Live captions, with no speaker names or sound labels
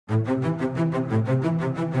See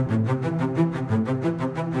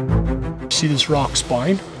this rock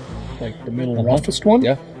spine? Like the middle roughest one?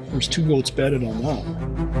 Yeah. There's 2 goats bedded on that.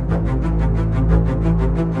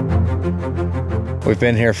 We've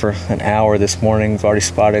been here for an hour this morning. We've already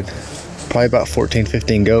spotted probably about 14,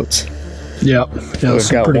 15 goats. Yeah. We've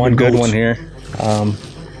got one good one here.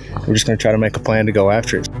 We're just gonna try to make a plan to go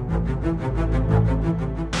after it. Well,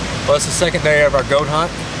 it's the second day of our goat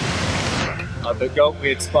hunt. The goat we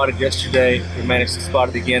had spotted yesterday, we managed to spot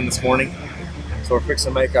it again this morning. So we're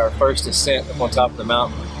fixing to make our first ascent up on top of the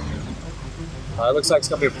mountain. It looks like it's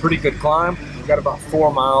gonna be a pretty good climb. We've got about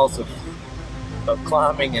 4 miles of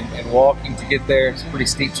climbing and walking to get there. It's pretty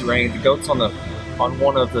steep terrain. The goat's on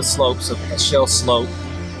one of the slopes of a shell slope,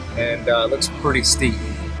 and it looks pretty steep.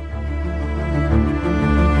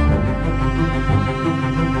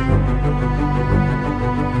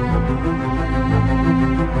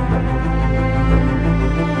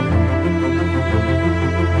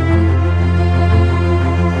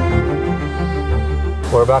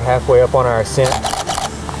 We're about halfway up on our ascent,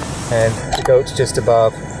 and the goat's just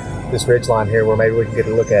above this ridge line here where maybe we can get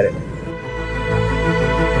a look at it.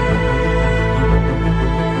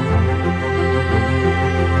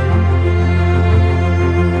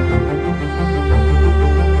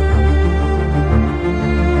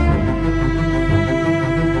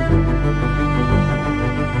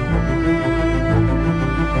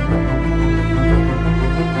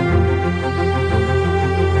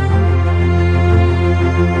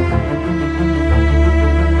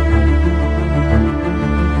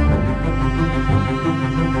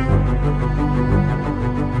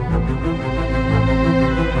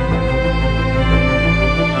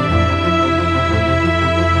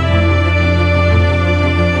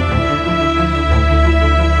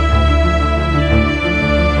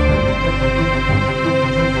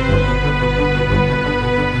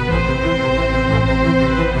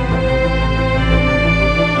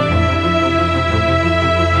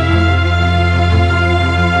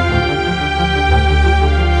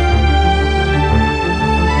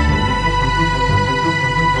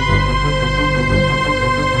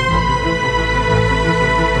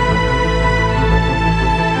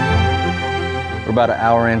 We're about an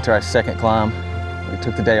hour into our second climb. We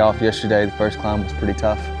took the day off yesterday. The first climb was pretty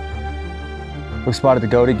tough. We spotted the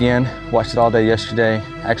goat again, watched it all day yesterday.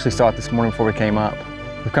 Actually saw it this morning before we came up.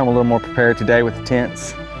 We've come a little more prepared today with the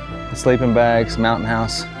tents, the sleeping bags, mountain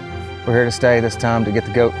house. We're here to stay this time to get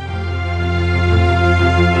the goat.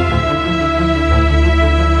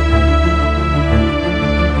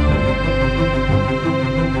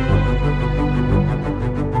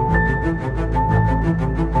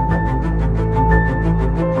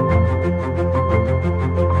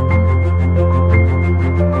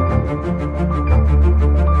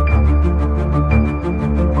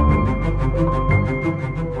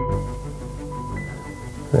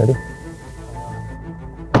 Ready?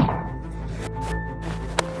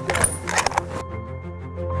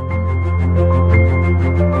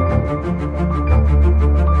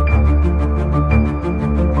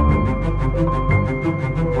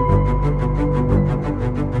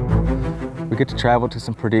 We get to travel to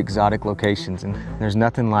some pretty exotic locations, and there's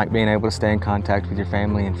nothing like being able to stay in contact with your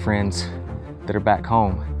family and friends that are back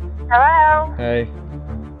home. Hello? Hey.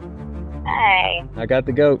 Hey. I got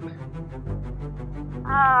the goat.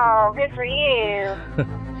 Oh, good for you.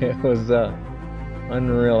 It was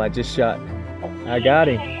unreal. I just shot. I got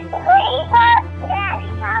him.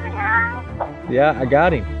 Yeah, I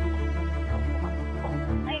got him.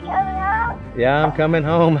 Are you coming home? Yeah, I'm coming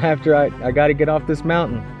home after I got to get off this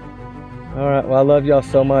mountain. All right, well, I love y'all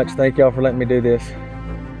so much. Thank y'all for letting me do this.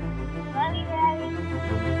 Love you, Daddy.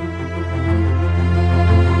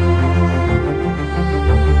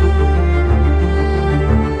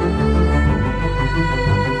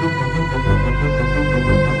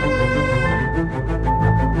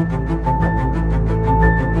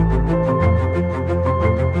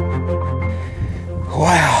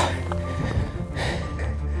 Wow.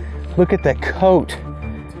 Look at that coat.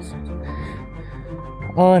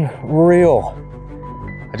 Unreal.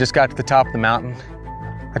 I just got to the top of the mountain.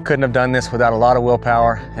 I couldn't have done this without a lot of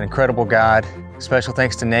willpower, an incredible guide. Special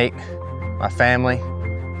thanks to Nate, my family,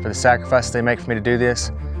 for the sacrifices they make for me to do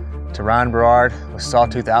this. To Ryan Berard with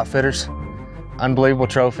Sawtooth Outfitters. Unbelievable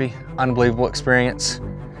trophy, unbelievable experience.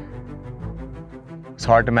 It's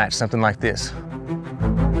hard to match something like this.